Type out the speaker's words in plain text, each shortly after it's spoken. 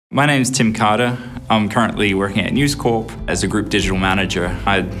My name is Tim Carter. I'm currently working at News Corp as a group digital manager.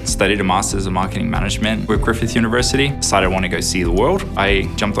 I studied a master's of marketing management with Griffith University. Decided I want to go see the world.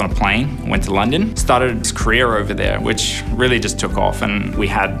 I jumped on a plane, went to London, started this career over there, which really just took off. And we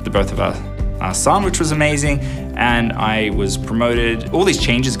had the birth of our son, which was amazing. And I was promoted. All these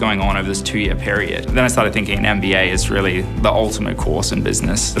changes going on over this 2-year period. Then I started thinking an MBA is really the ultimate course in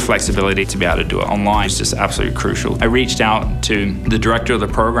business. The flexibility to be able to do it online is just absolutely crucial. I reached out to the director of the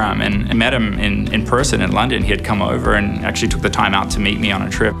program and met him in person in London. He had come over and actually took the time out to meet me on a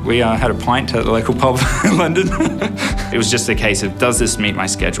trip. We had a pint at the local pub in London. It was just a case of, does this meet my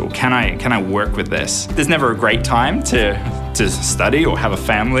schedule? Can I work with this? There's never a great time to study or have a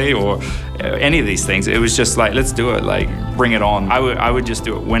family or any of these things. It was just like, let's do it, like bring it on. I would just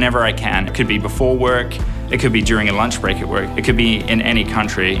do it whenever I can. It could be before work, it could be during a lunch break at work, it could be in any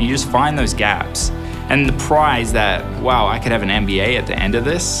country. You just find those gaps. And the prize that, wow, I could have an MBA at the end of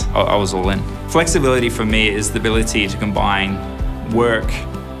this, I was all in. Flexibility for me is the ability to combine work,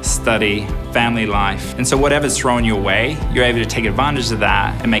 study, family life. And so whatever's thrown your way, you're able to take advantage of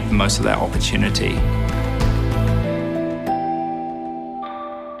that and make the most of that opportunity.